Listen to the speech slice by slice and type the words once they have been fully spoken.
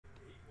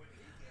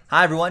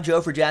Hi everyone,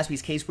 Joe for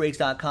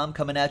JaspysCaseBreaks.com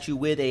coming at you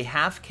with a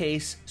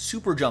half-case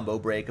Super Jumbo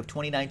break of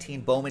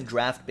 2019 Bowman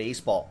Draft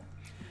Baseball.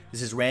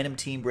 This is random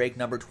team break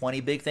number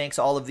 20. Big thanks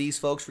to all of these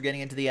folks for getting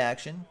into the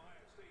action.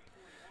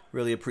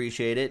 Really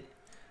appreciate it.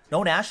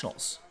 No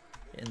Nationals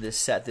in this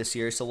set this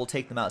year, so we'll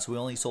take them out. So we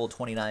only sold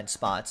 29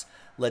 spots.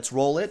 Let's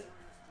roll it.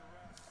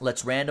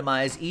 Let's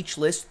randomize each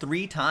list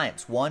 3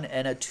 times, 1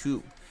 and a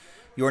 2.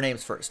 Your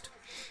names first.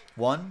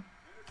 1,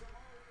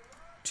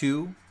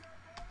 2,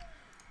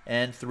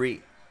 and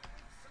 3.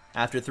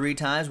 After 3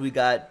 times, we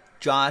got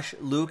Josh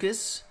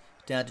Lucas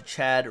down to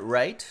Chad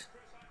Wright.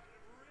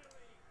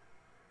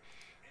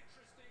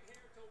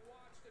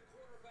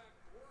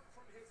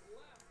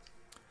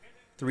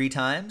 Three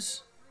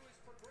times.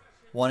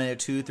 1 and a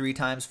 2, 3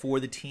 times for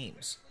the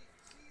teams.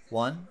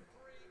 1,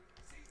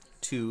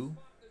 2,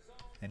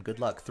 and good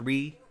luck.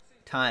 3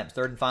 times.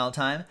 Third and final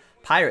time.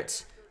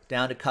 Pirates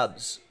down to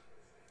Cubs.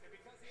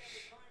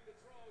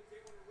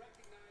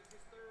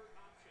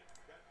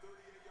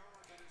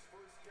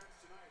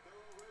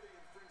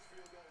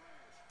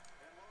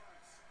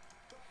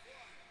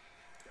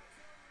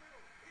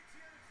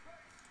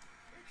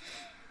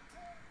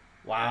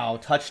 Wow,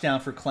 touchdown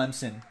for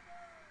Clemson.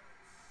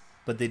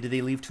 But did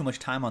they leave too much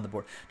time on the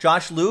board?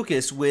 Josh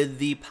Lucas with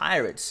the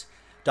Pirates.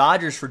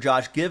 Dodgers for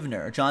Josh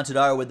Givner. John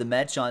Todaro with the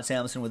Mets. John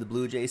Samuelson with the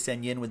Blue Jays.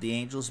 Sen Yin with the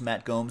Angels.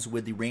 Matt Gomes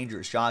with the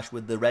Rangers. Josh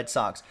with the Red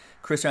Sox.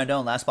 Chris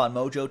Randone, Last Spot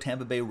Mojo,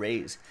 Tampa Bay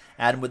Rays.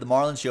 Adam with the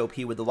Marlins. Joe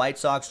P with the White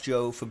Sox.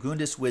 Joe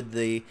Fagundes with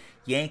the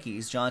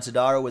Yankees. John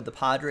Todaro with the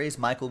Padres.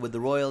 Michael with the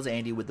Royals.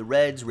 Andy with the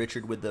Reds.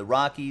 Richard with the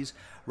Rockies.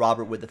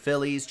 Robert with the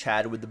Phillies.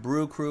 Chad with the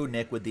Brew Crew.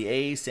 Nick with the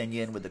A's. Sen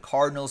Yin with the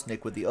Cardinals.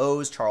 Nick with the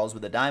O's. Charles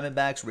with the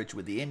Diamondbacks. Rich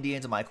with the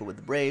Indians. Michael with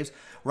the Braves.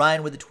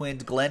 Ryan with the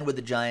Twins. Glenn with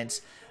the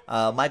Giants.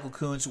 Michael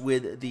Coons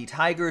with the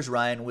Tigers,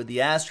 Ryan with the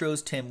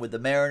Astros, Tim with the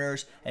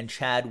Mariners, and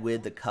Chad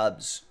with the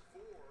Cubs.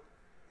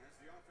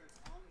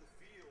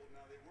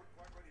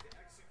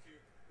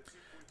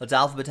 Let's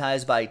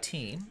alphabetize by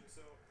team.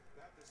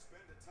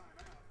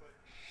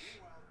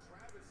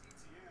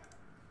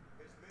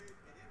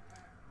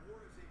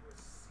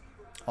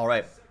 All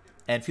right,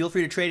 and feel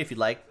free to trade if you'd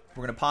like.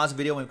 We're going to pause the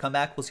video. When we come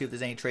back, we'll see if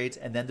there's any trades,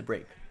 and then the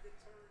break.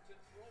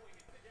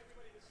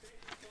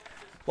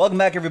 Welcome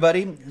back,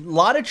 everybody. A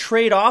lot of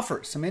trade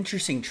offers, some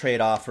interesting trade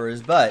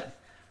offers, but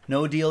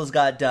no deals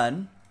got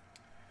done.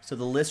 So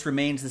the list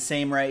remains the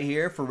same right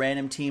here for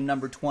random team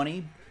number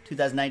 20,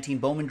 2019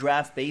 Bowman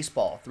Draft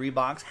Baseball. 3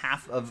 box,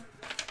 half of...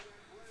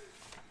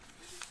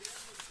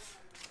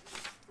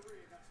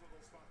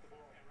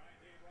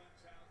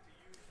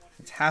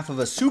 It's half of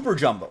a Super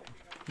Jumbo.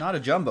 Not a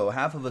Jumbo,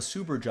 half of a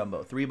Super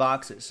Jumbo. 3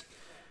 boxes.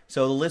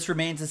 So the list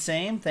remains the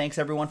same. Thanks,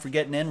 everyone, for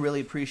getting in. Really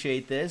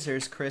appreciate this.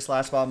 There's Chris,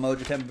 Last Spot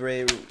Mojo,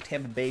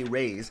 Tampa Bay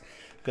Rays.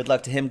 Good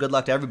luck to him. Good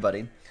luck to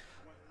everybody.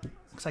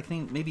 Looks like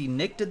maybe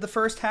Nick did the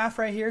first half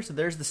right here. So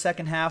there's the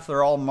second half.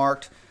 They're all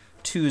marked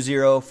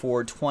 2-0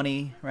 for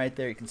 20 right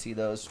there. You can see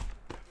those.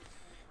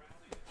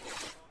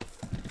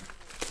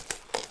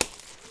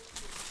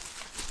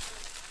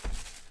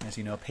 As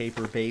you know,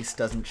 paper base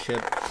doesn't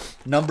ship.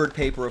 Numbered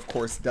paper, of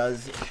course,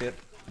 does ship.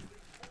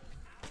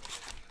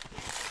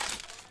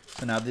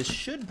 So now this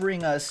should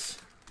bring us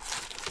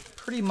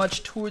pretty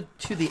much to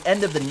the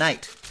end of the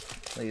night,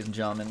 ladies and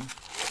gentlemen.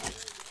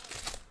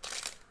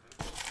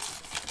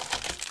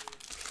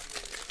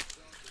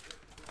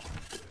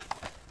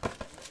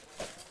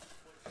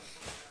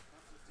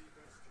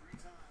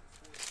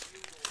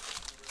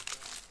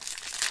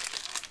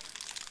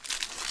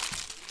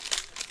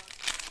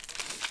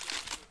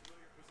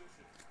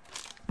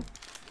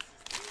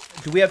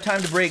 Do we have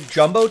time to break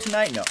Jumbo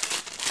tonight? No.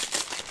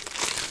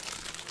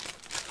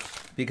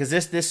 Because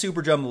this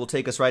Super Jumbo will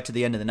take us right to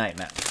the end of the night,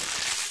 Matt.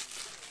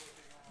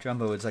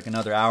 Jumbo is like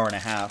another hour and a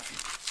half.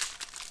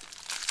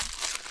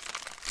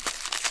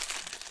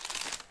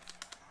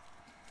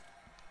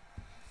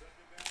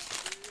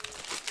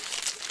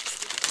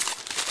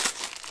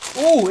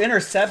 Ooh,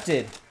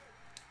 intercepted.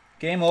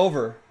 Game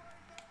over.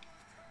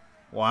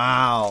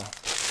 Wow.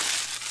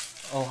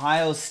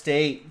 Ohio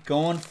State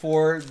going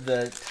for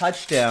the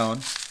touchdown,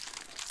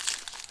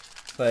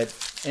 but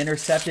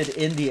intercepted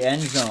in the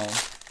end zone.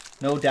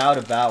 No doubt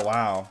about,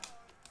 wow.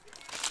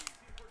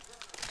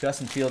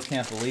 Justin Fields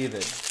can't believe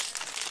it.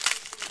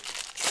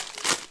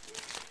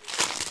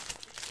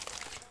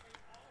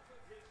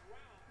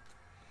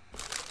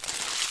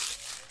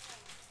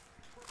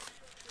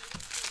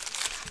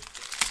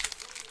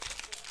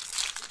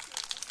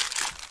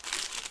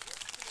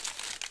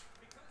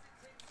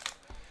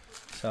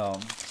 So,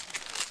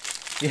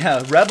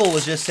 yeah, Rebel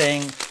was just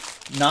saying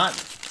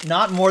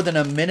not more than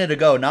a minute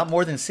ago, not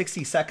more than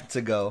 60 seconds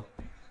ago.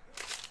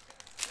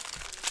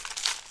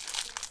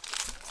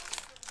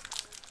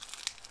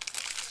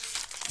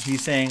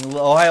 He's saying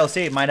Ohio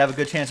State might have a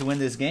good chance to win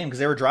this game because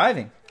they were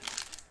driving.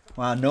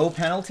 Wow, no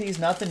penalties,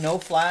 nothing, no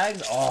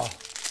flags. Oh,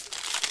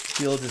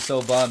 Fields is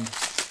so bummed.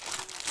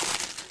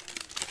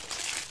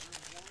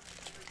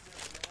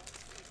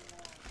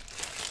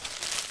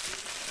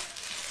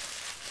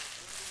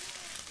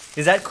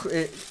 Is that,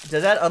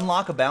 does that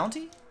unlock a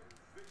bounty?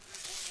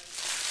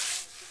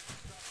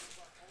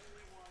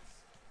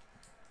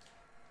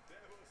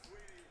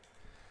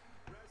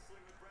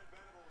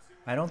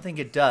 I don't think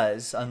it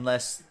does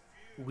unless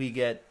we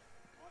get...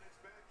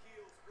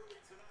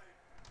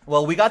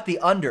 Well, we got the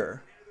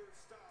under.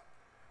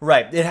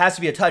 Right, it has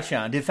to be a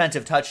touchdown,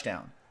 defensive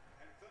touchdown.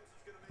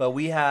 But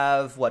we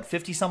have, what,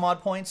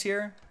 50-some-odd points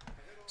here?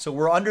 So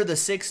we're under the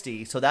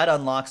 60, so that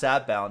unlocks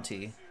that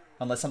bounty.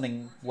 Unless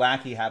something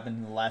wacky happened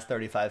in the last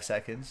 35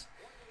 seconds.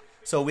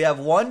 So we have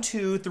 1,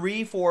 2,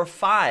 3, 4,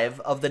 5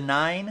 of the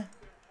 9.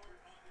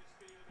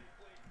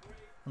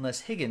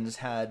 Unless Higgins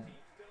had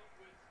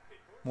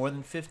more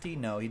than 50.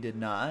 No, he did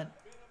not.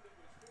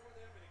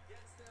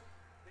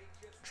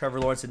 Trevor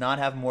Lawrence did not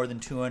have more than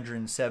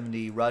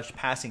 270 rush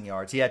passing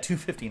yards. He had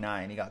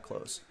 259. He got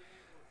close.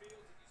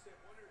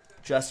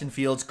 Justin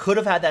Fields could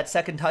have had that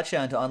second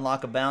touchdown to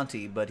unlock a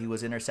bounty, but he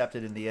was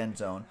intercepted in the end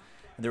zone.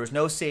 And there was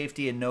no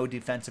safety and no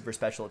defensive or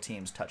special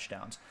teams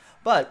touchdowns.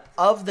 But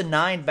of the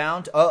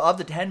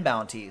 10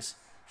 bounties,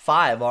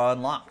 5 are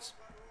unlocked.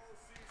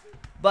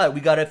 But we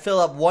got to fill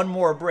up one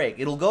more break.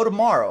 It'll go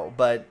tomorrow,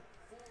 but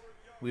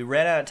we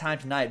ran out of time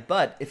tonight.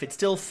 But if it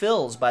still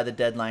fills by the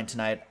deadline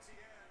tonight,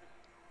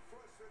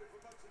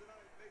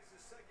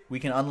 we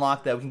can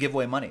unlock that. We can give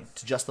away money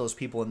to just those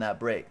people in that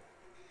break.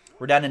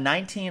 We're down to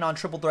 19 on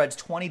Triple Threads,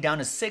 20 down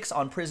to 6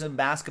 on Prism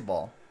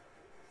Basketball.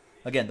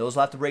 Again, those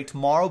will have to break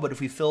tomorrow, but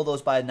if we fill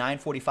those by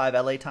 9:45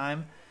 LA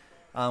time,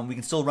 we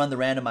can still run the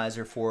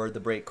randomizer for the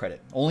break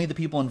credit. Only the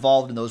people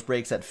involved in those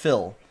breaks that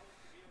fill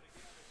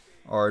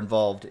are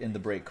involved in the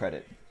break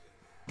credit.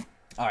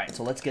 All right,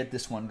 so let's get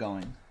this one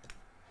going.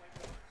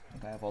 I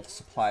think I have all the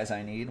supplies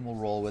I need, and we'll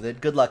roll with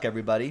it. Good luck,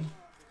 everybody.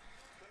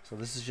 So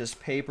this is just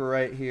paper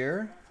right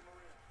here.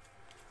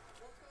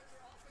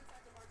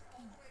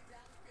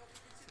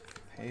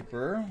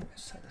 Paper,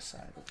 set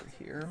aside over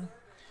here.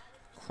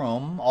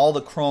 Chrome, all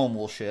the Chrome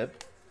will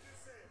ship.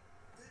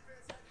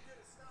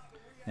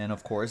 And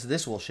of course,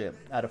 this will ship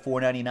out of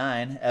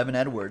 $4.99. Evan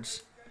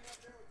Edwards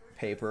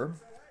paper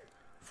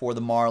for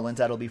the Marlins.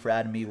 That'll be for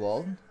Adam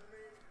Ewald.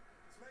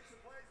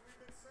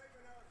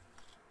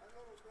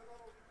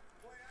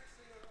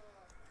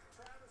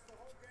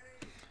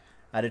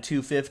 Out of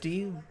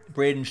 $2.50,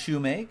 Braden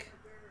Shoemake.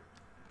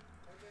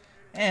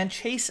 And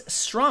Chase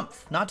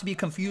Strumpf, not to be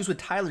confused with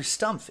Tyler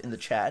Stumpf in the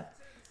chat.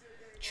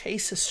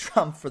 Chase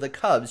Strumpf for the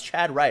Cubs.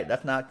 Chad Wright.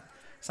 It's not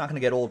going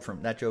to get old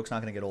from that joke's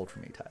not going to get old for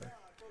me, Tyler.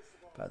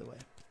 By the way.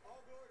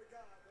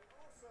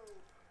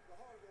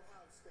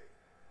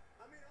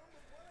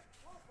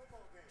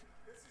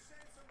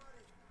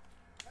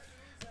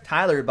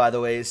 Tyler, by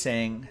the way, is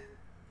saying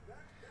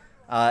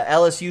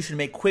LSU should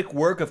make quick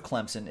work of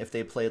Clemson if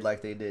they played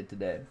like they did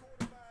today.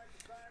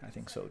 I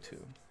think so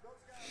too.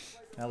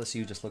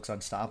 LSU just looks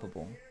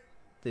unstoppable.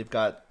 They've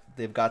got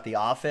the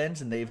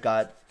offense and they've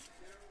got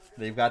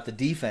the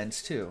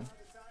defense too.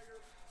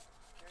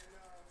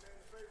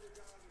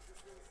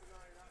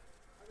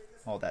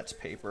 Oh, that's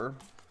paper.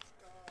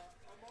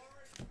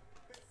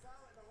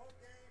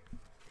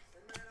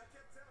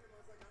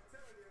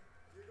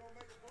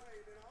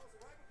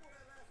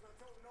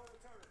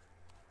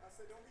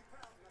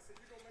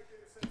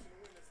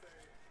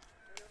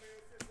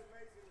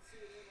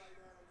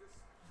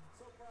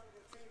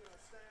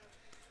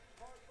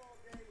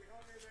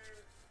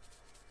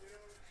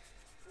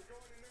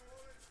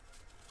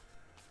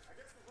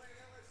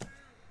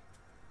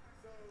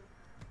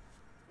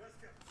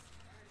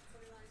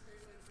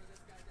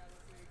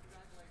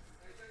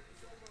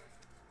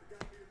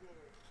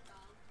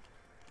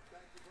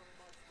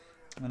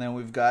 And then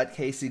we've got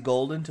Casey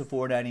Golden to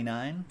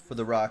 $4.99 for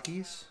the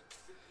Rockies.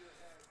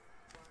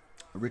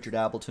 Richard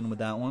Appleton with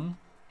that one.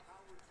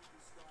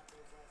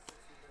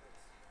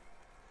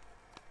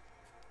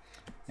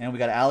 And we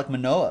got Alek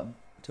Manoah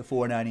to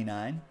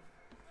 $4.99.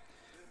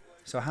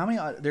 So how many?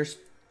 I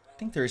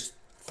think there's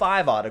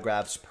 5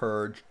 autographs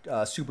per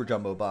Super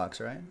Jumbo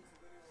box, right?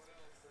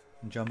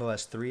 And Jumbo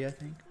has 3, I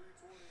think.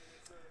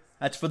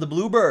 That's for the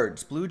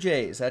Bluebirds, Blue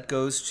Jays. That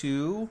goes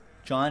to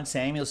John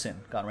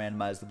Samuelson. Got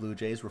randomized the Blue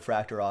Jays.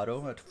 Refractor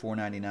auto at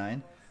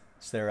 $4.99.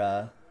 It's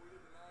their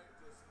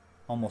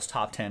almost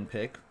top 10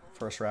 pick,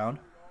 first round.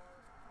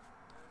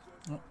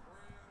 Oh.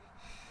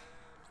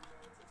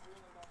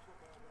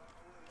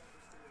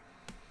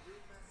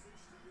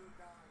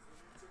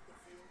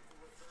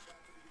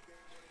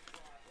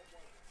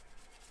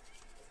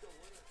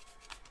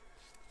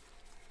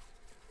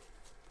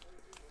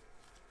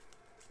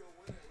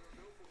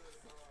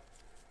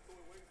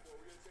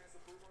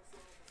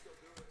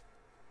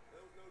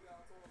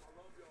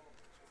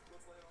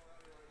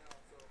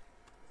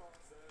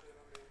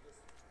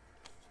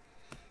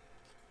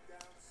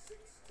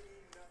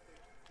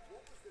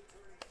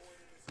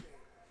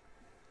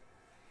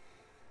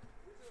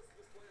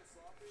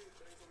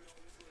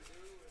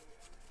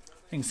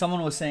 I think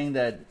someone was saying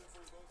that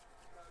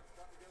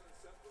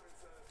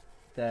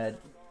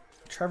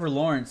Trevor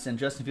Lawrence and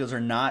Justin Fields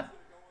are not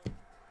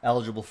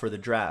eligible for the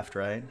draft,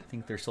 right? I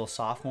think they're still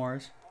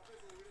sophomores.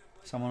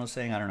 Someone was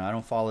saying, I don't know. I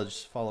don't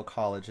follow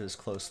colleges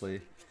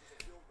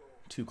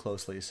too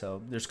closely.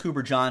 So there's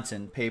Cooper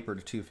Johnson, paper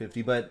to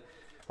 $2.50. But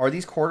are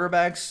these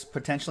quarterbacks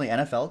potentially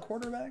NFL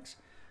quarterbacks?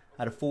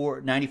 Out of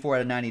 94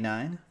 out of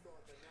 99.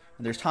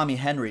 And there's Tommy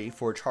Henry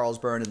for Charles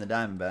Byrne and the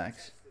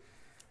Diamondbacks.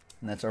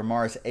 And that's our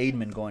Morris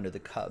Aidman going to the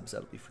Cubs.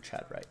 That would be for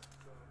Chad Wright.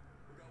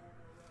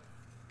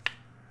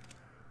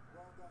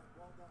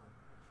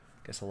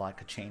 Guess a lot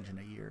could change in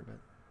a year, but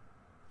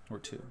or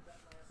two.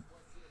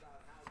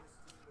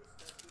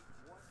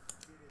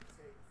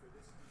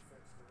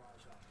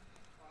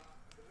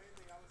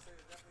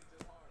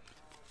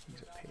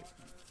 These are paper.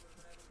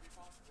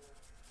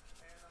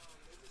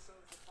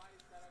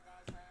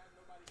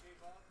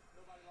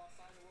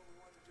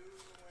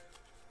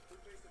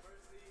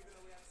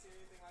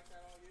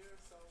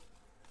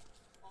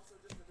 Also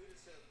just the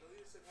leadership. The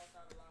leadership helped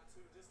out a lot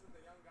too, just with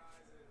the young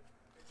guys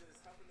and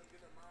just helping them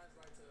get their minds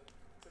right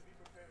to be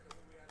prepared for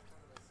who we had in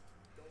front of us.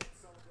 Don't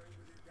celebrate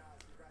with these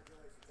guys.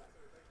 Congratulations, Zach.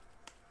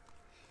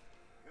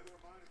 Another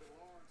reminder that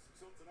Lawrence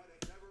until tonight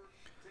had never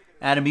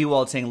taken Adam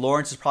Ewald saying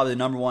Lawrence is probably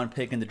the #1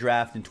 pick in the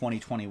draft in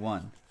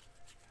 2021.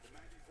 the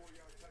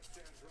 94-yard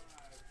touchdown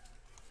drive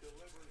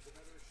delivers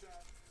another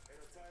shot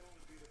at a title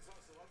to be the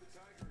tussle of the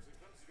Tigers. And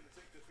Cubs are going to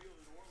take the field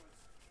in New Orleans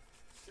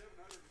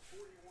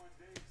 741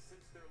 days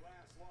since their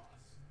last loss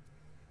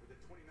with a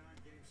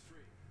 29-game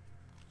streak.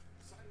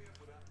 Sign me up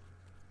with that.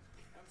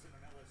 Clemson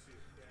and LSU.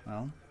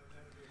 Well,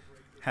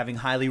 having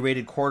highly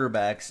rated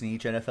quarterbacks in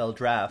each NFL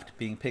draft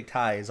being picked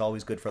high is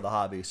always good for the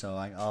hobby, so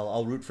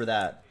I'll root for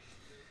that.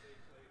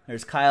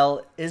 There's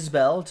Kyle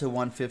Isbell to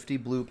 150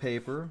 blue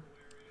paper.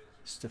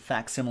 Just a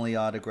facsimile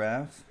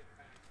autograph.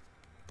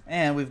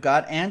 And we've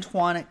got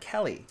Antoine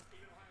Kelly.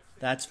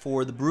 That's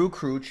for the Brew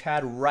Crew,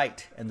 Chad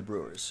Wright and the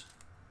Brewers.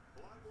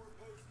 A lot more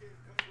post-game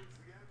coverage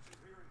reaction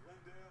here in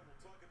Glendale.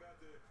 We'll talk about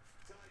the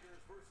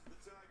Tigers versus the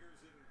Tigers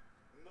in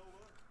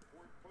NOLA.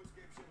 Before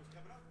post-game show is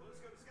coming up.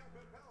 Let's go to Scott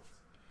Van Pelt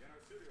in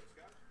our studio.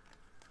 Scott.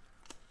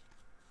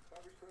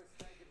 Bobby, Chris,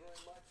 thank you very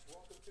much.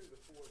 Welcome to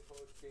the Ford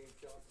post-game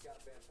show. Scott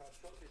Van Pelt.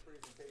 Trophy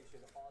presentation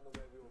on the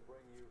way. We will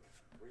bring you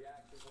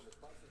reactions from the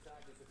Clemson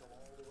Tigers to come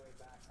all the way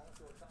back.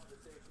 Also a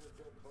conversation with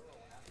Joe Burrow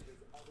after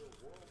his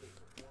otherworldly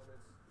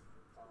performance.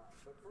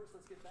 But first,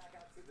 let's get back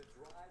out to the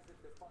drives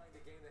that defined the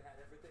game that had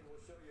everything.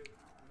 We'll show you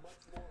much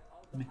more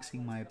of the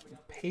Mixing my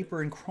paper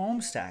and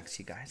chrome stacks.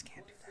 You guys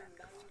can't do that.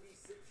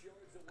 96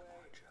 yards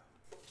away.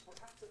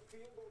 Perhaps a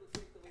field goal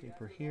to take the lead.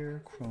 Paper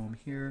here, chrome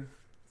here.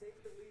 Take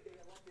the lead. They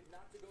elected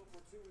not to go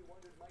for two. We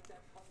wondered, might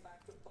that come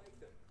back to bite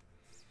them?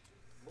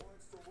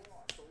 Lawrence to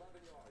Ross, 11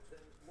 yards.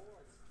 Then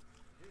Lawrence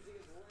using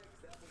his legs.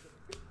 That was a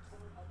big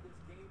part of this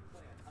game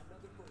plan.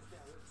 Another first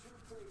down. We're 2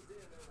 plays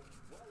in. They were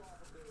well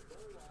off of their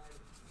goal line.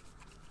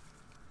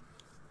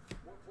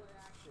 More play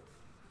action.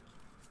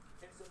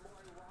 And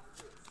Samari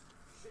Rogers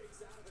shakes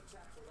out of a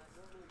tackle. That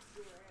normally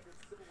sure-handed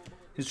silver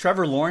bullet. Is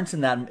Trevor Lawrence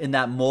in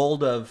that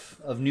mold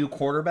of new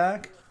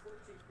quarterback?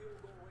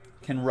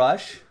 Can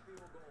rush,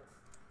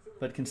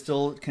 but can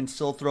still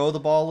throw the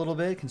ball a little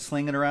bit, can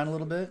sling it around a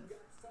little bit.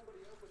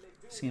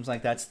 Seems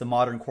like that's the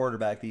modern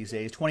quarterback these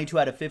days. 22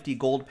 out of 50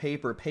 gold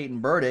paper, Peyton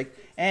Burdick,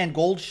 and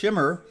gold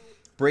shimmer,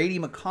 Brady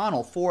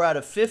McConnell, 4 out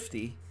of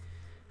 50.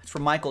 That's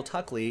from Michael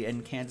Tuckley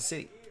in Kansas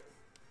City.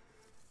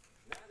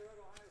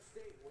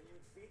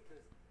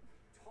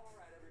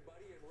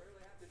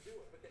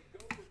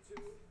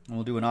 And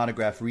we'll do an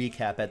autograph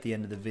recap at the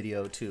end of the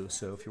video too,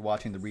 so if you're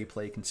watching the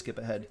replay, you can skip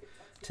ahead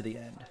to the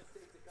end.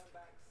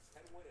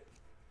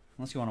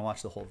 Unless you want to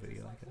watch the whole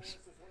video, I guess.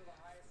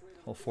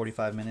 Whole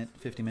 45-minute,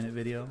 50-minute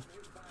video.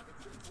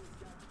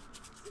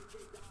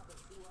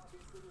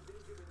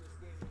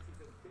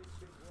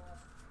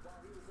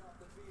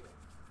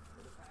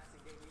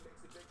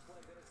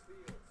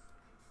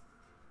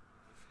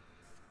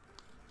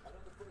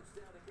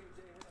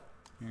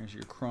 Here's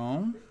your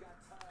chrome.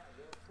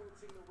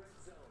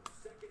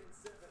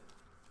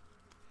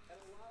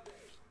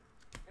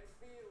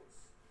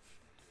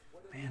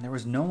 Man, there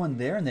was no one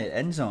there in the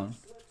end zone.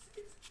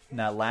 In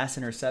that last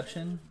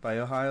interception by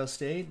Ohio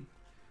State.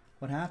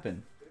 What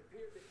happened?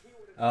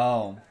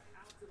 Oh.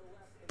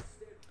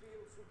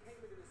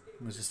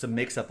 It was just a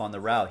mix-up on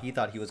the route. He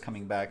thought he was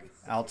coming back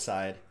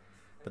outside,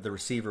 but the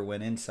receiver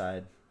went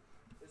inside.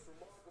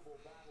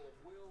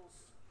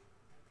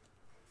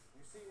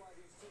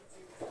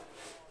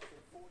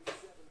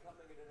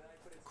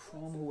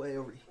 Chrome away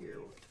over here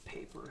with the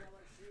paper.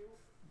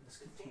 This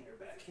container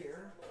back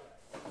here.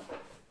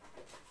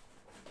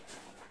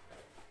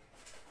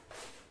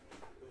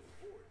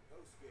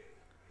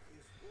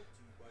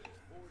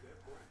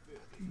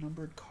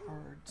 Numbered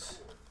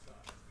cards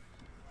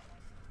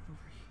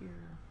over here.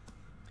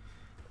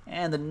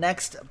 And the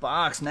next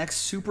box, next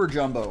Super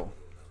Jumbo.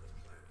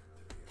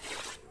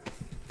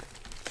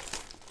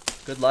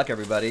 Good luck,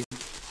 everybody.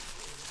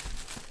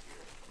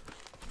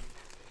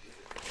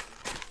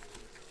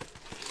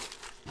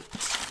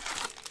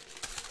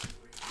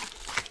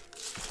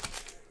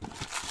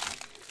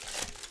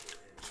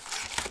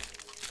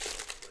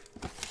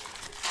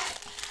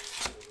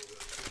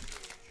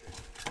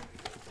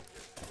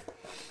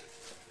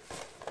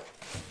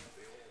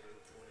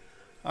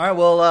 All right,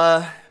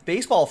 well,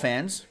 baseball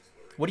fans,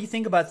 what do you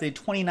think about the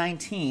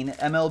 2019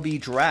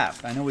 MLB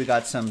draft? I know we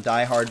got some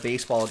diehard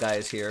baseball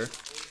guys here.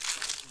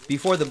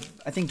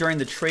 I think during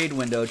the trade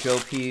window, Joe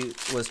P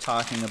was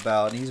talking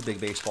about, and he's a big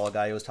baseball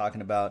guy, he was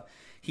talking about,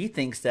 he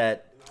thinks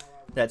that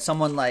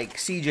someone like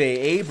C.J.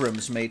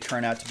 Abrams may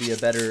turn out to be a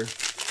better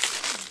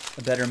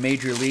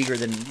major leaguer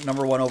than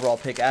 #1 overall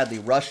pick Adley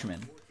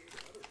Rutschman.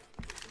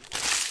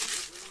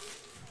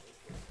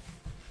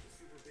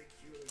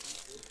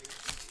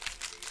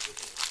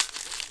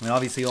 I mean,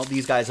 obviously, all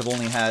these guys have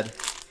only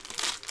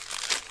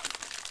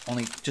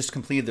just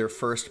completed their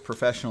first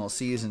professional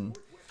season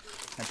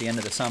at the end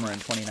of the summer in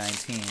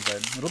 2019,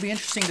 but it'll be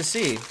interesting to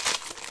see.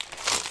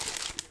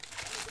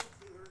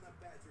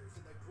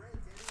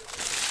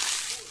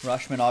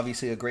 Rutschman,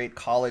 obviously a great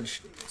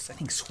college, I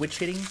think, switch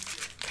hitting,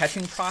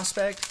 catching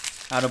prospect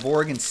out of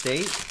Oregon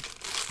State.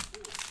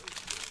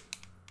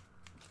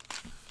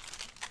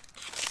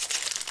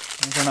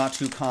 Those are not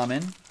too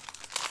common.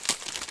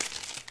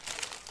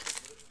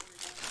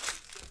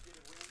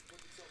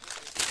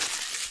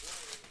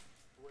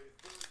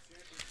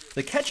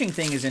 The catching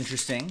thing is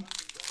interesting.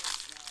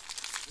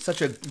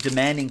 Such a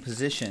demanding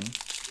position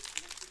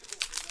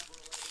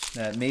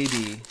that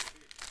maybe,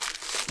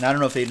 and I don't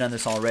know if they've done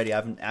this already.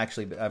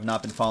 I've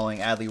not been following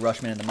Adley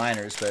Rutschman in the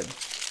minors, but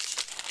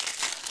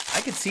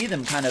I could see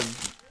them kind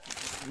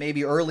of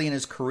maybe early in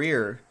his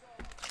career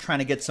trying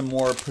to get some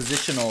more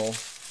positional,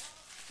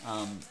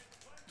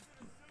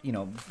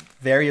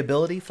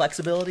 variability,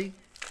 flexibility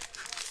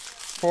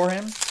for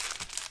him,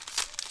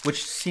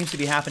 which seems to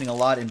be happening a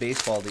lot in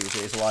baseball these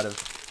days. A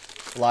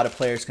lot of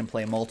players can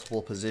play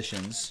multiple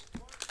positions,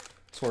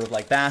 sort of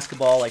like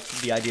basketball, like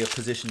the idea of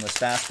positionless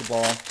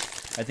basketball.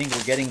 I think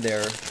we're getting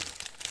there.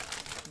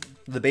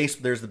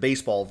 There's the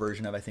baseball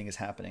version of, I think, is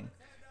happening,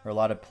 where a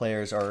lot of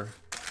players are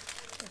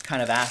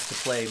kind of asked to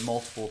play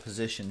multiple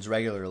positions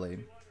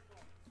regularly,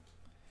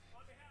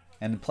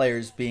 and the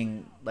players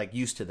being like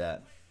used to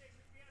that.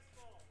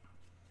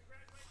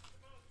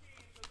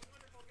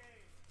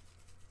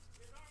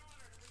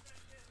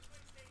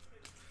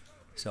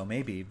 So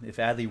maybe if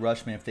Adley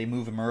Rutschman, if they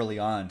move him early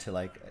on to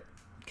like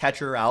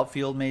catcher,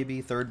 outfield,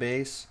 maybe third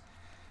base,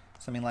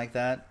 something like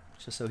that,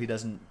 just so he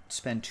doesn't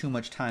spend too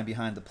much time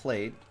behind the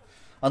plate,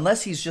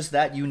 unless he's just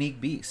that unique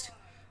beast.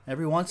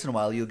 Every once in a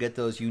while, you'll get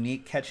those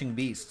unique catching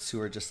beasts who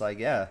are just like,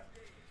 yeah,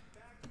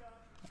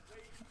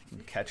 I can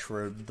catch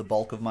for the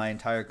bulk of my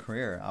entire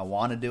career. I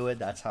want to do it.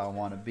 That's how I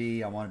want to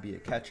be. I want to be a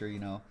catcher,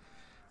 a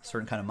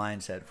certain kind of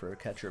mindset for a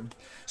catcher.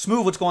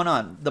 Smooth, what's going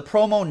on? The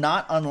promo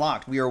not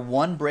unlocked. We are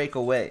one break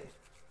away.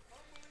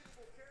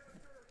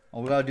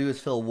 All we got to do is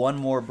fill one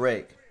more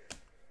break.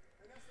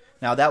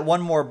 Now, that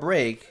one more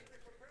break,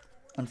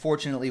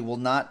 unfortunately, will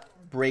not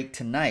break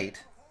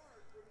tonight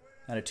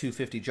at a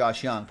 250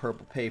 Josh Young,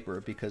 purple paper,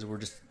 because we're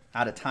just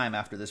out of time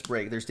after this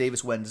break. There's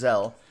Davis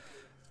Wenzel,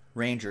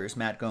 Rangers,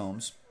 Matt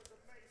Gomes.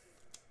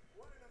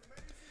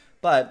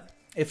 But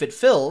if it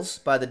fills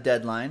by the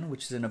deadline,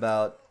 which is in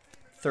about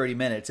 30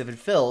 minutes, if it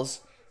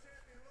fills,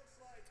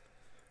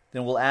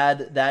 then we'll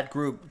add that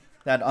group,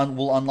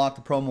 we'll unlock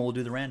the promo, we'll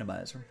do the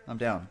randomizer. I'm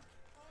down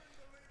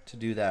to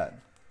do that.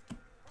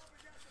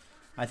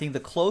 I think the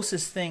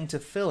closest thing to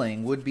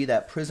filling would be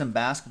that Prism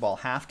Basketball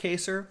half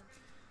caser.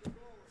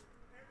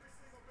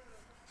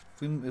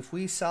 If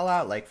we sell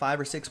out like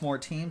 5 or 6 more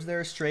teams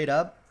there straight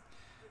up,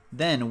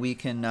 then we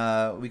can do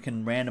the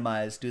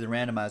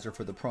randomizer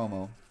for the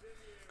promo,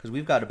 because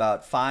we've got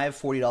about 5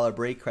 $40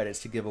 break credits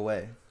to give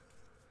away.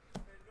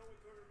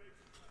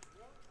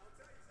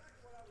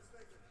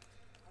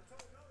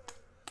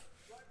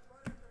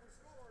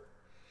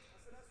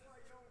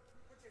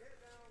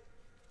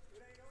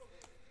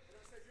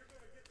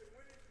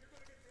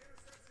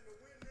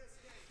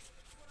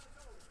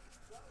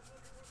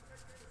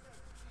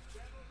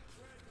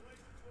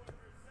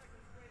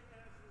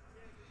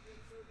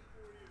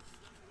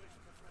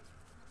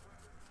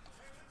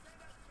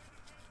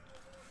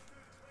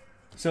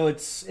 So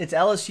it's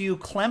LSU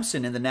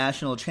Clemson in the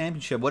national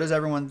championship. What's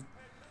everyone's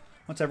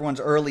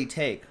early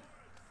take?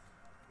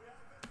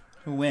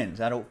 Who wins?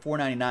 At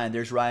 $4.99,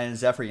 there's Ryan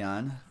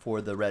Zephyrian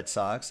for the Red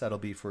Sox. That'll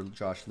be for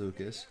Josh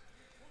Lucas.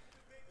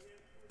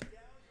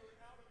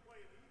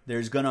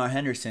 There's Gunnar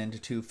Henderson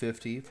to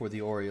 $2.50 for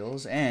the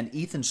Orioles, and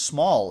Ethan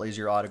Small is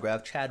your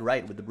autograph. Chad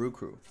Wright with the Brew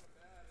Crew.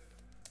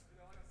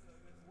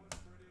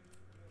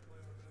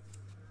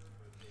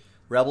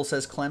 Rebel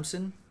says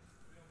Clemson.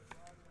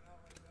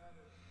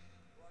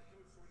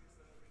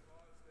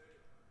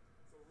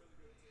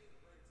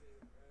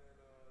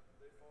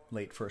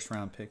 Late first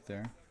round pick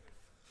there.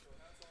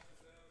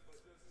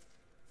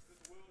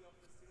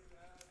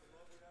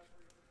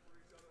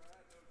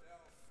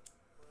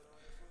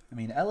 I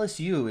mean,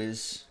 LSU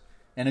is,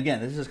 and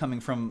again, this is coming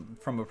from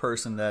a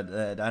person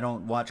that I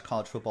don't watch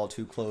college football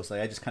too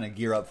closely. I just kind of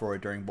gear up for it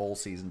during bowl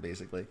season,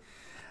 basically.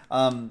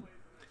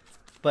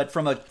 But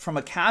from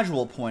a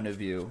casual point of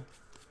view,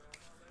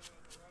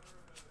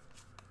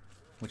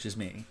 which is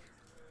me,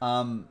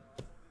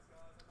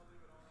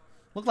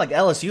 looked like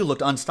LSU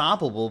looked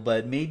unstoppable,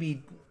 but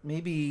maybe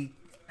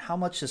how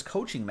much does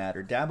coaching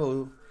matter?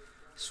 Dabo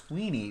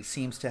Sweeney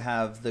seems to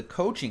have the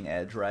coaching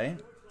edge, right?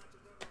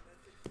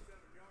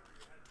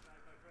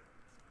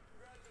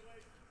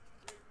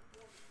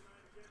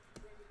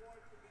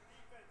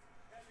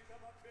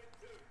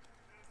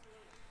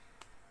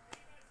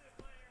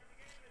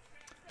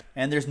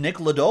 And there's Nick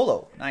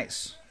Lodolo.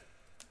 Nice.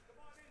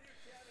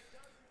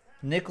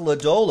 Nick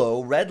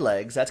Lodolo, red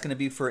legs. That's going to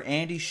be for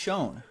Andy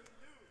Schoen.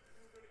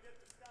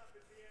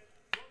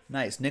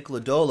 Nice. Nick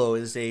Lodolo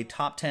is a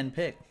top 10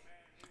 pick.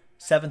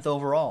 7th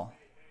overall.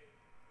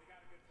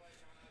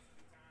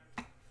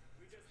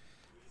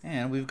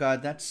 And we've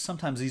got, that's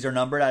sometimes these are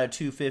numbered out of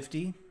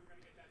 250.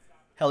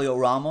 Helio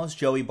Ramos,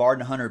 Joey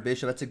Barton, Hunter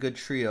Bishop. That's a good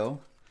trio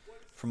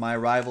for my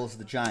rivals,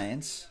 the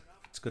Giants.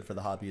 It's good for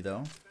the hobby,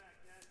 though.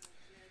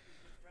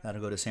 That'll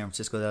go to San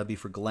Francisco. That'll be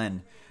for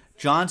Glenn.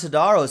 John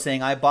Todaro is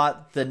saying, I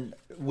bought the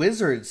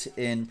Wizards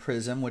in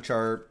Prism, which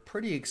are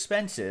pretty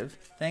expensive.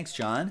 Thanks,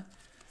 John.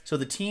 So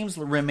the teams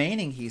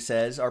remaining, he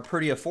says, are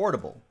pretty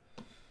affordable.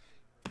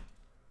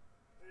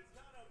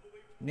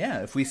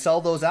 Yeah, if we sell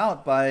those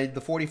out by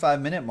the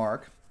 45-minute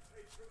mark,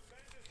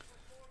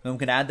 then we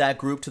can add that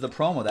group to the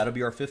promo. That'll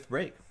be our 5th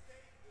break.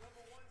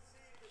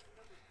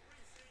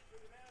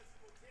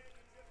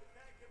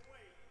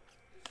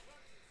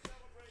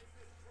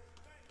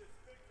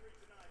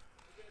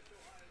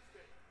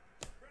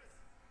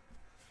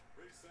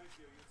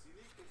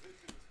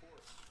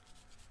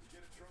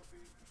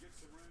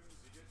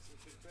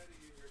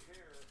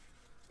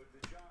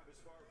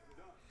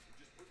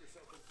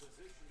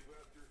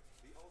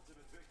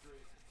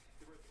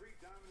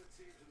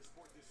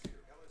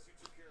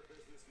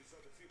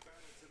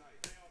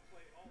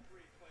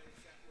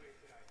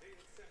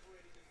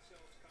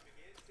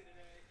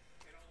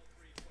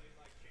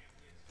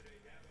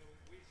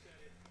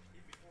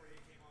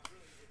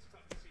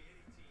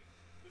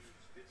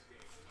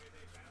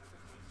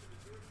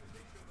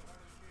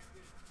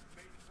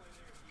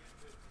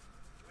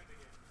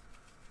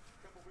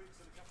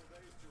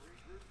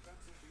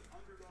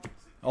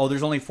 Oh,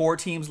 there's only 4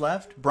 teams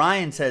left?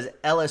 Brian says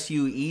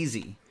LSU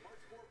easy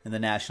in the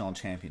national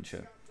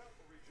championship.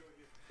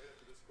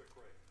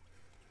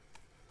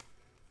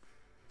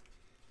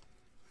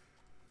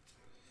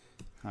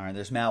 All right,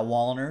 there's Matt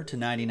Wallner to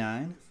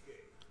 99.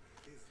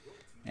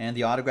 And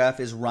the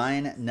autograph is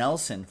Ryan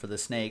Nelson for the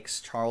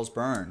Snakes. Charles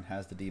Byrne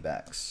has the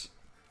D-backs.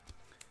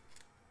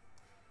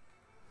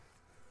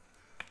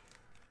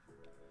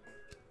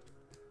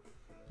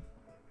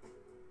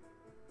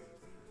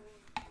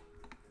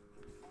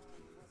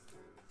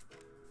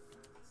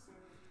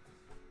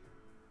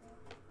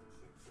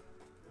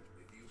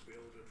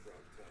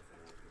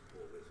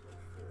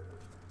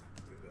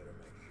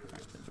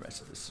 The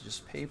rest of this is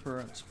just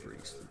paper. Let's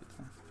breeze through that.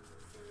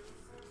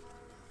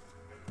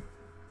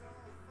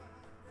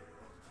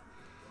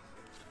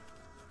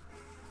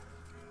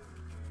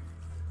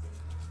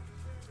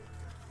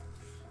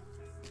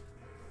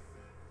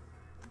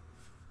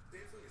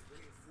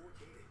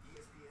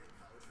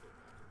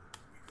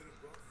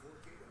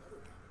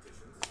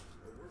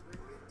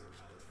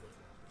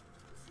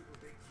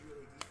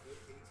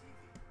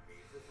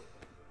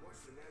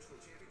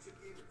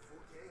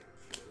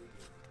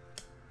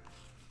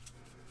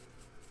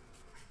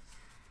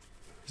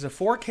 Is a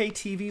 4K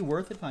TV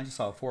worth it? I just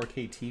saw a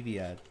 4K TV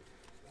ad.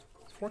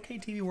 Is 4K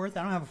TV worth it?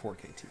 I don't have a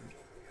 4K TV.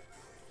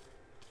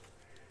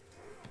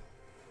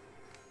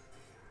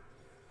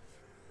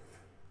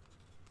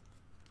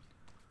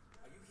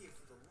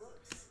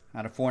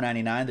 Out of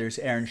 $4.99, there's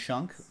Aaron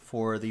Schunk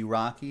for the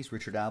Rockies,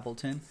 Richard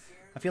Appleton.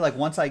 I feel like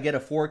once I get a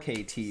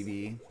 4K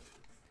TV,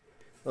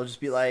 they'll just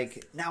be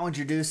like, now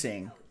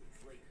introducing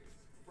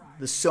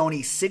the Sony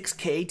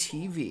 6K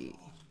TV.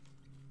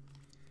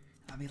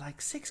 I'll be like,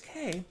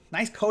 6K?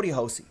 Nice Cody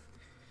Hosey.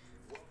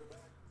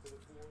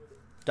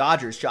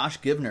 Dodgers, Josh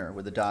Givner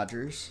with the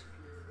Dodgers.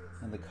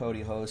 And the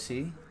Cody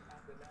Hosey.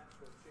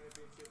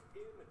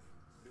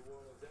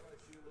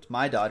 It's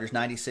my Dodgers,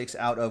 96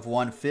 out of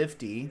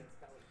 150.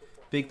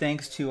 Big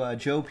thanks to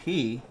Joe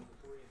P.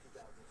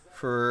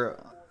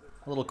 for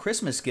a little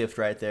Christmas gift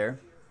right there.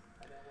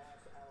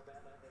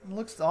 It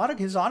looks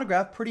his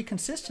autograph pretty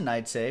consistent,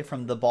 I'd say,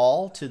 from the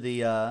ball to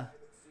the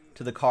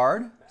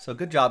card. So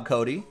good job,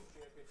 Cody.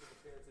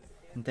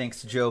 And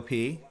thanks to Joe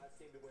P.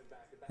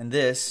 And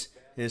this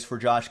is for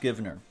Josh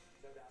Givner.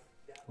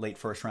 Late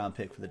first-round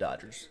pick for the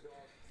Dodgers.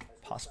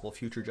 Possible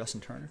future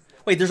Justin Turner.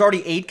 Wait, there's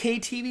already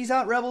 8K TVs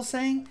out, Rebel's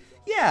saying?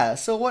 Yeah,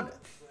 so what?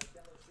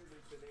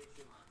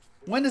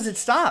 When does it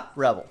stop,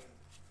 Rebel?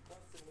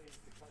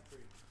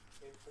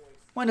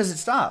 When does it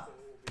stop?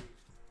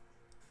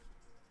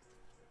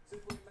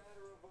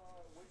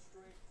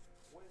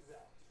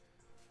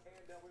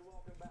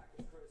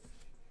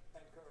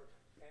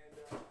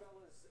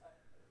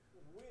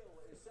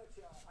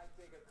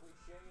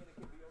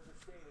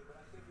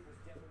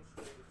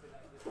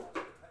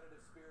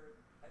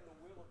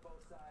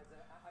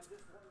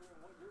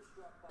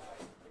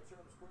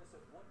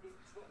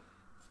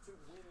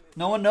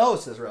 No one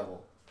knows, says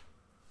Rebel.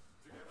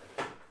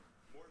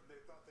 More than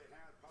they thought they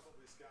had,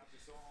 probably, Scott. We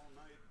saw all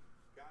night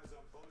guys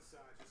on both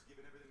sides just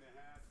giving everything they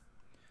had.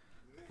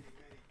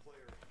 Many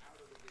players out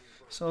of the game.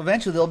 So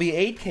eventually there'll be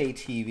 8K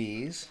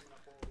TVs.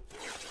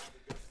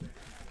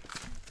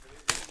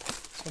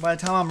 So by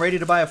the time I'm ready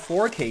to buy a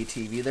 4K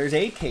TV, there's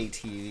 8K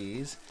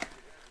TVs.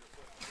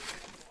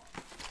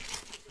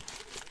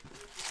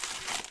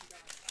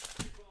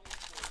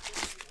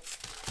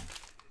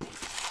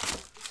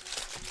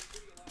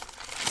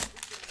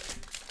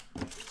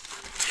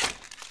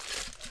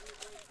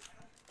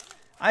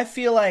 I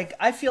feel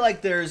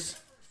like there's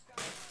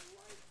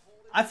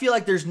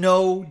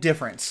no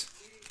difference.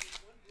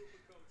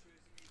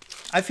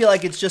 I feel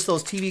like it's just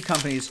those TV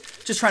companies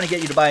just trying to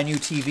get you to buy a new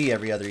TV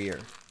every other year.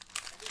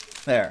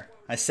 There,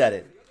 I said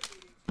it.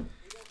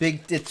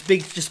 It's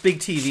just big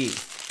TV,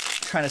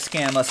 trying to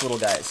scam us little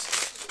guys.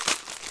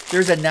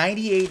 There's a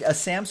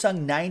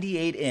Samsung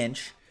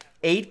 98-inch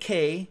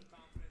 8K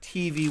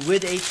TV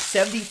with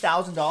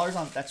 $70,000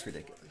 on. That's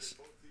ridiculous.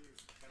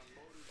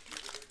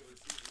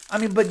 I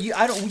mean, but you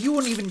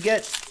wouldn't even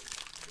get,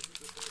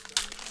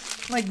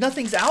 like,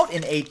 nothing's out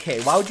in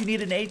 8K. Why would you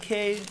need an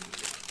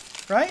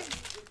 8K, right?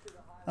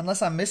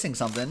 Unless I'm missing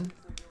something.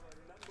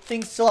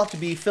 Things still have to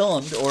be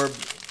filmed or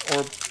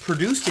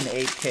produced in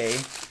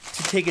 8K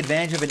to take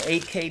advantage of an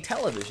 8K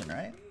television,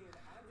 right?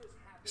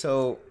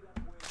 So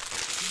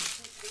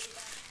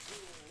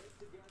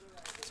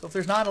if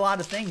there's not a lot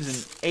of things in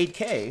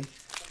 8K,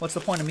 what's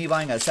the point of me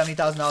buying a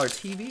 $70,000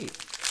 TV?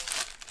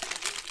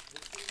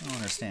 I don't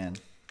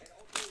understand.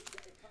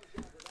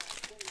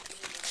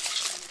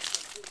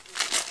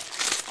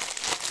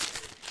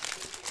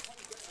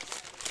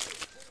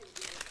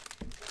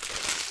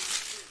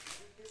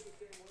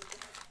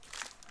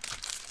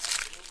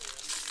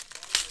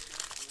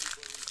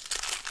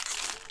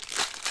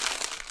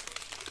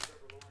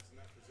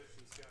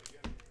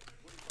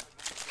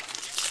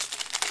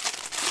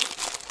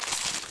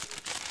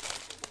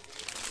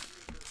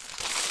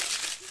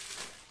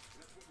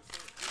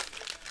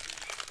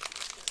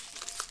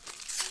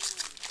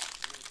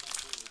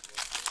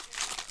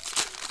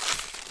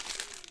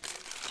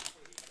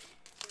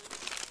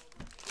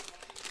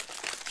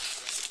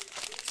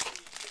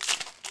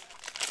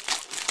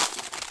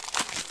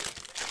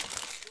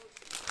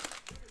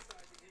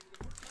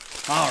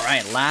 All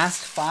right, last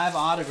 5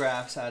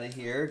 autographs out of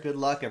here. Good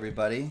luck,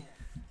 everybody.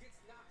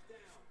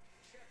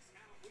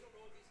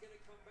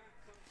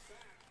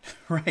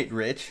 Right,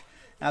 Rich.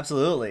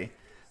 Absolutely.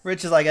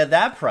 Rich is like, at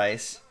that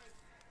price,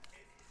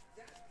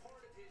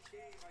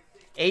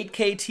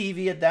 8K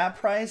TV at that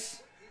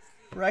price?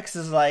 Rex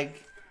is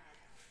like,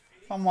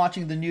 if I'm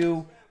watching the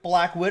new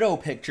Black Widow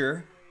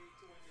picture,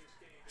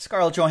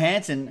 Scarlett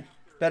Johansson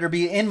better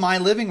be in my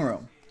living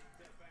room.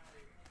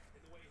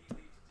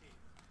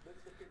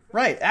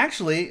 Right,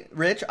 actually,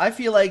 Rich, I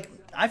feel like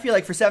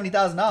for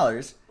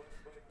 $70,000,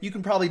 you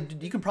can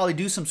probably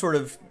do some sort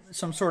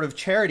of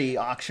charity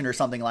auction or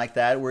something like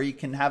that where you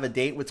can have a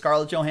date with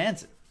Scarlett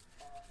Johansson.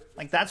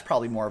 Like, that's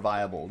probably more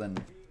viable than.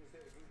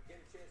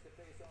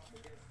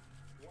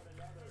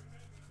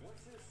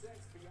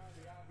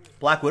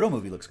 Black Widow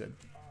movie looks good.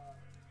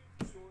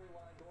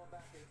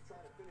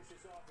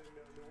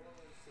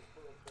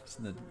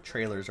 The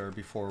trailers are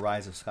before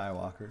Rise of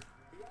Skywalker.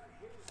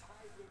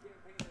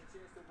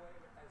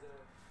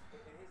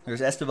 There's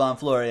Esteban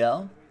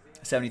Florial,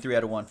 73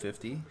 out of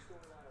 150.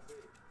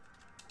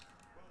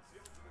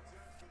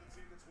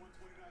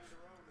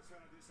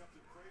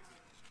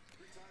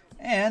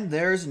 And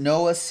there's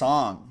Noah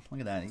Song. Look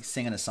at that, he's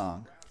singing a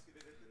song.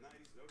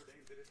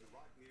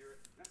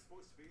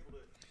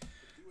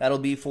 That'll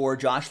be for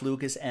Josh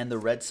Lucas and the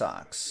Red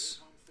Sox.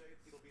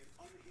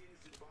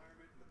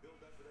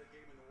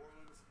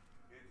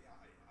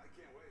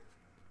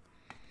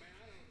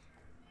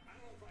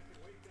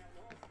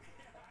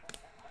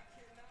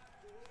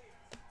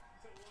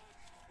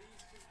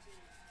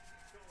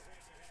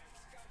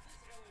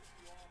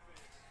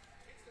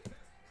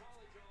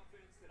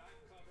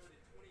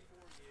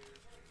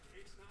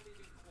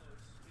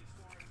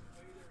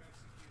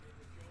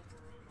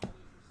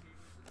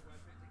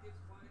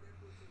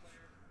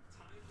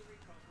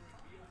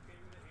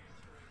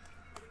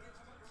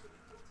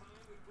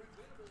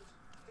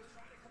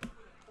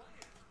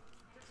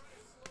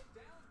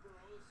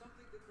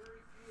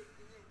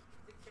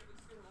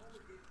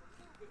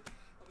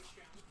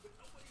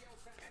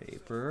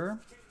 Paper.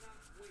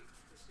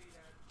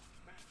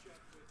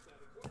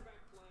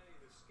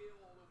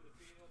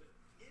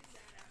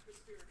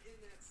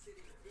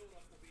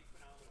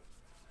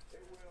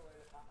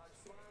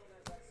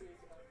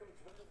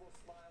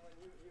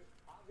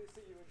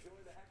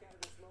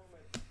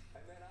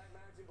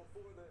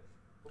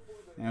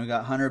 And we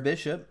got Hunter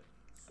Bishop,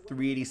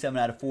 387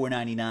 out of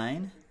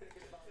 499.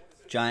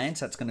 Giants,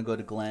 that's going to go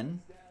to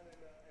Glenn.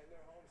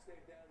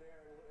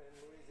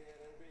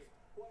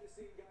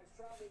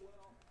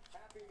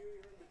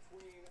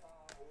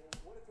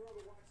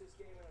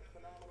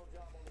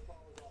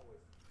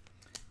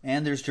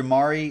 And there's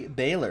Jamari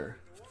Baylor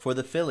for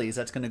the Phillies.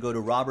 That's going to go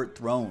to Robert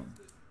Throne.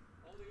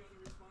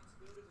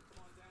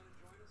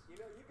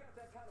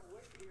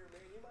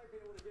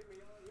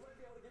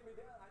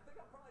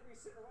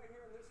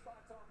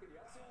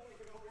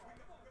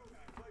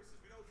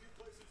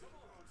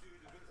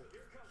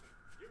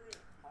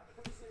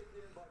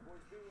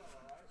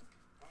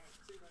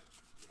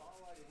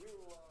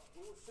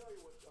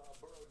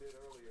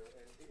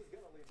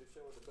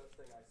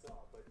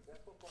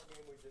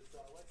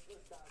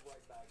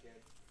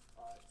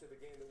 To the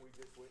game that we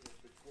just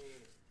witnessed between,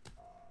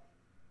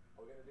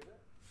 are we going to do that?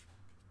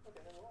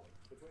 Okay, then we're rolling.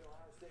 Between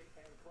Ohio State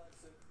and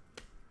Clemson.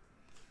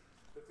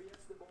 the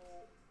Fiesta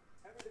Bowl,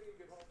 everything you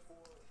could hope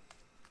for.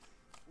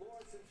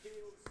 Lawrence and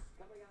Fields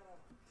coming out of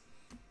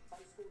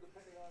high school,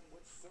 depending on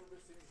which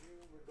services you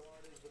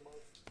regard as the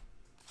most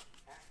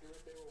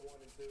accurate, they were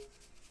 1 and 2.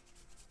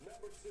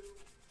 Number 2,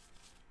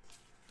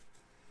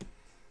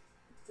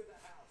 to the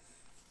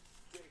house.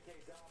 J.K.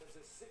 Dobbins,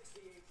 a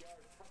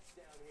 68-yard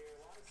touchdown here.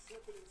 A lot of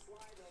slipping and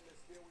sliding on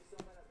this field. We saw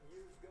that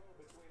years ago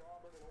between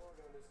Auburn and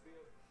Oregon on this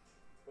field.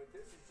 But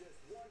this is just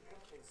one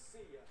cut and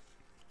see ya.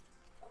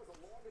 That was the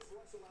longest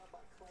rush allowed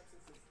by Clemson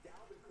since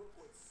Dalvin Cook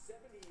went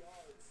 70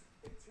 yards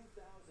in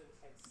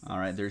 2006. All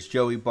right, there's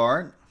Joey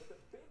Bart. But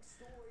the big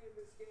story in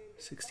this game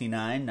is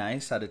 69,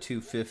 nice, out of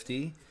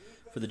 250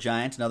 for the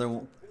Giants.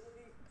 Another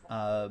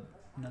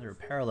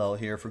parallel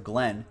here for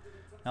Glenn.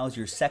 That was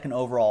your second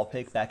overall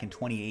pick back in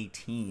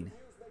 2018.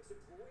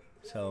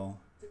 So,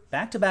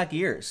 back-to-back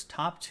years.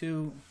 Top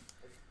 2,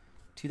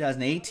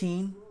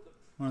 2018,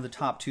 one of the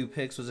top 2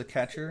 picks was a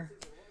catcher.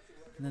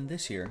 And then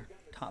this year,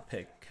 top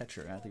pick,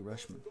 catcher, Adley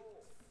Rushman.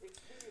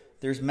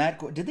 There's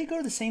Matt. Did they go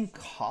to the same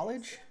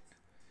college?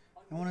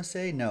 I want to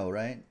say no,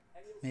 right?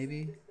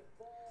 Maybe?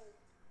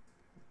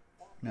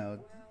 No.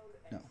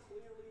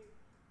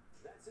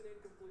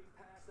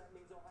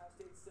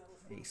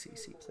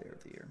 ACC Player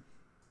of the Year.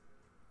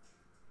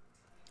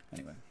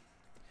 Anyway.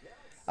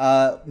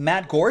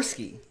 Matt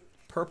Gorski,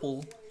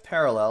 purple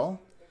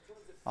parallel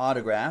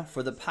autograph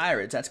for the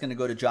Pirates. That's going to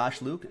go to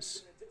Josh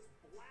Lucas.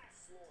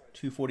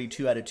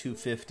 242 out of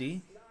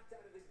 250.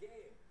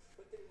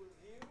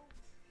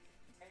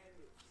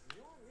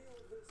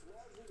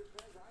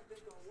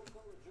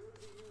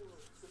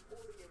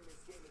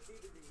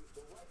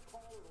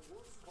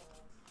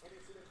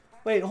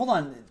 Wait, hold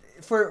on.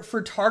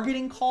 For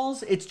targeting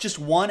calls, it's just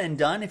one and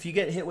done. If you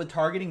get hit with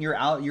targeting, you're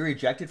out. You're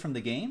ejected from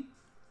the game.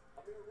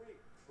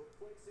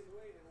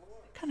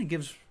 It kind of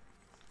gives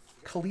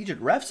collegiate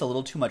refs a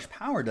little too much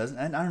power, doesn't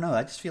it? I don't know.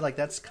 I just feel like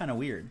that's kind of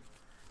weird.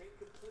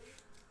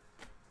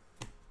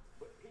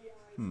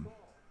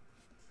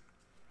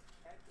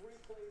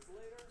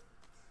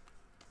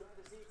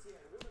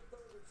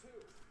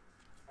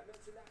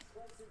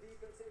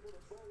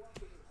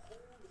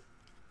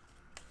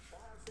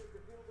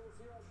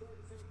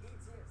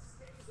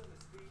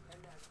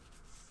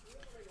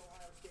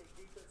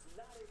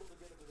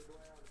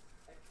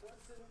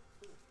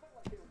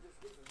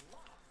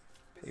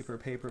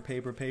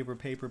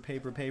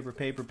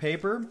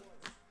 Paper.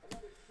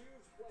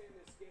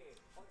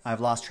 I've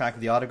lost track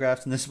of the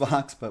autographs in this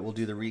box, but we'll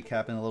do the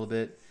recap in a little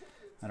bit.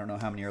 I don't know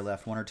how many are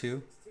left, 1 or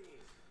 2.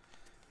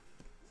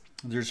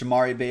 There's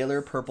Jamari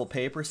Baylor, purple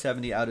paper,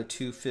 70 out of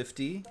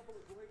 250.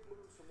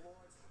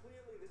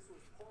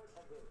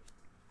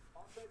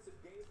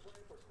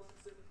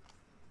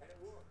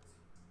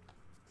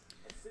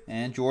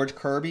 And George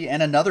Kirby,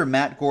 and another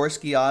Matt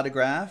Gorski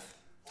autograph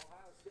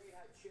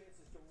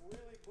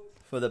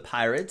for the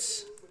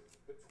Pirates.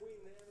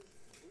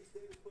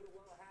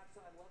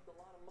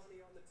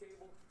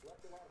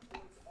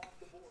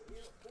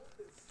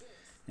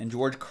 And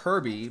George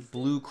Kirby,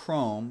 blue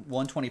chrome,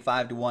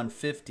 125 to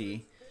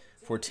 150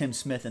 for Tim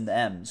Smith and the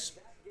M's.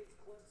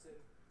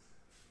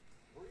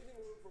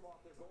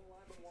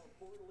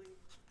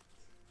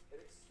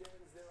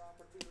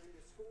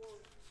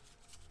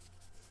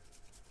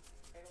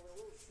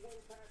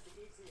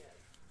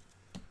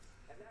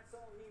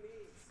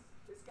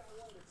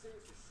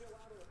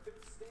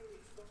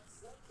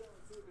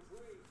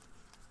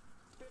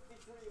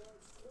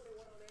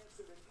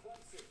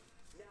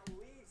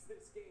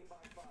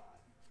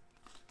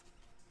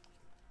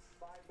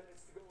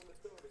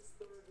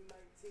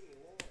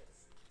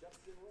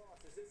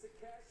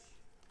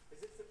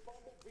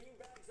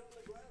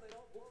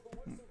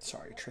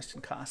 Sorry,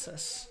 Tristan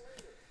Casas.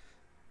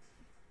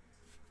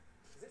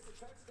 Is this a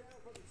touchdown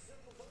for the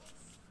Silver Bucks?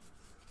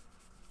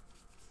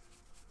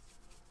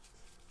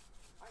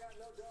 I got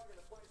no dog in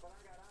the fight, but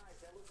I got eyes.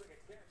 That looks like a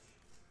catch.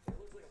 It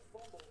looks like a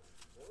fumble.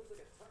 It looks like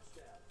a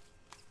touchdown.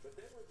 But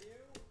they review,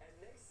 and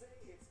they say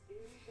it's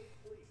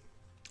incomplete.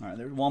 All right,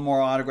 there's one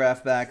more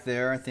autograph back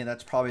there. I think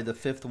that's probably the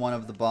 5th one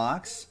of the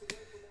box.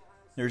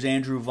 There's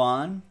Andrew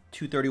Vaughn,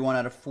 231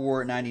 out of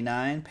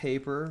 499,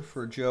 paper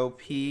for Joe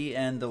P.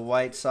 and the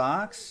White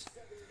Sox.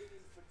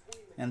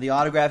 And the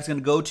autograph is going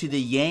to go to the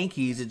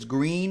Yankees. It's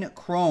green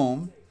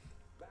chrome,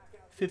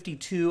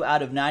 52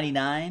 out of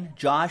 99,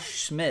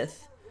 Josh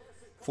Smith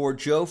for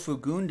Joe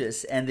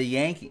Fagundes and the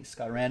Yankees.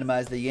 Got to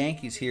randomize the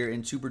Yankees here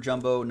in Super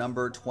Jumbo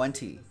number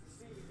 20.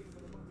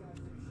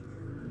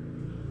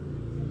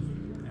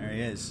 There he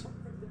is.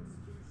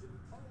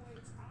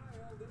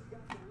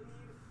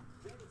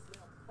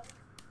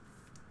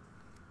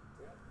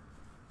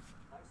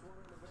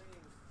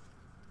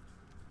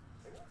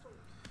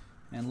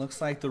 And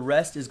looks like the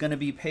rest is going to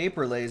be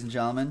paper, ladies and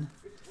gentlemen.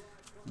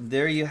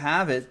 There you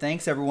have it.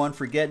 Thanks, everyone,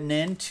 for getting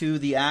into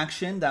the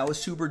action. That was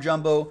Super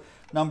Jumbo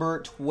number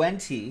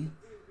 20.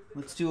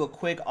 Let's do a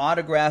quick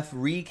autograph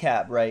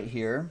recap right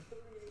here.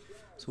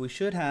 So we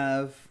should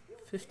have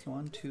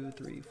 51, 2,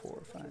 3,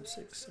 4, 5,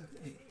 6, 7,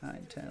 8,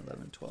 9, 10,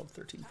 11, 12,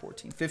 13,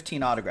 14,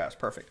 15 autographs.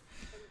 Perfect.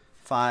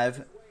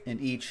 5 in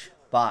each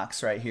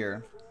box right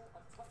here.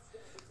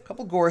 A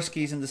couple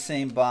Gorskys in the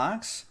same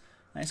box.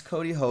 Nice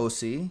Cody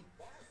Hosey,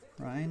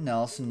 Ryan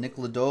Nelson, Nick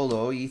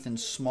Lodolo, Ethan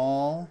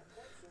Small.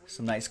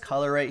 Some nice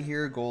color right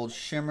here. Gold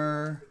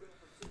Shimmer,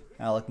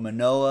 Alek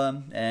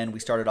Manoah, and we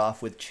started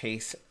off with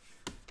Chase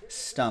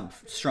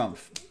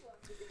Strumpf.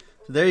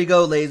 So there you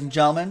go, ladies and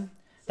gentlemen.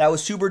 That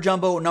was Super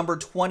Jumbo number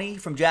 20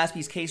 from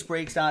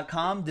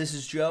JaspysCaseBreaks.com. This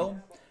is Joe,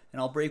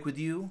 and I'll break with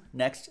you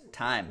next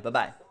time.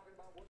 Bye-bye.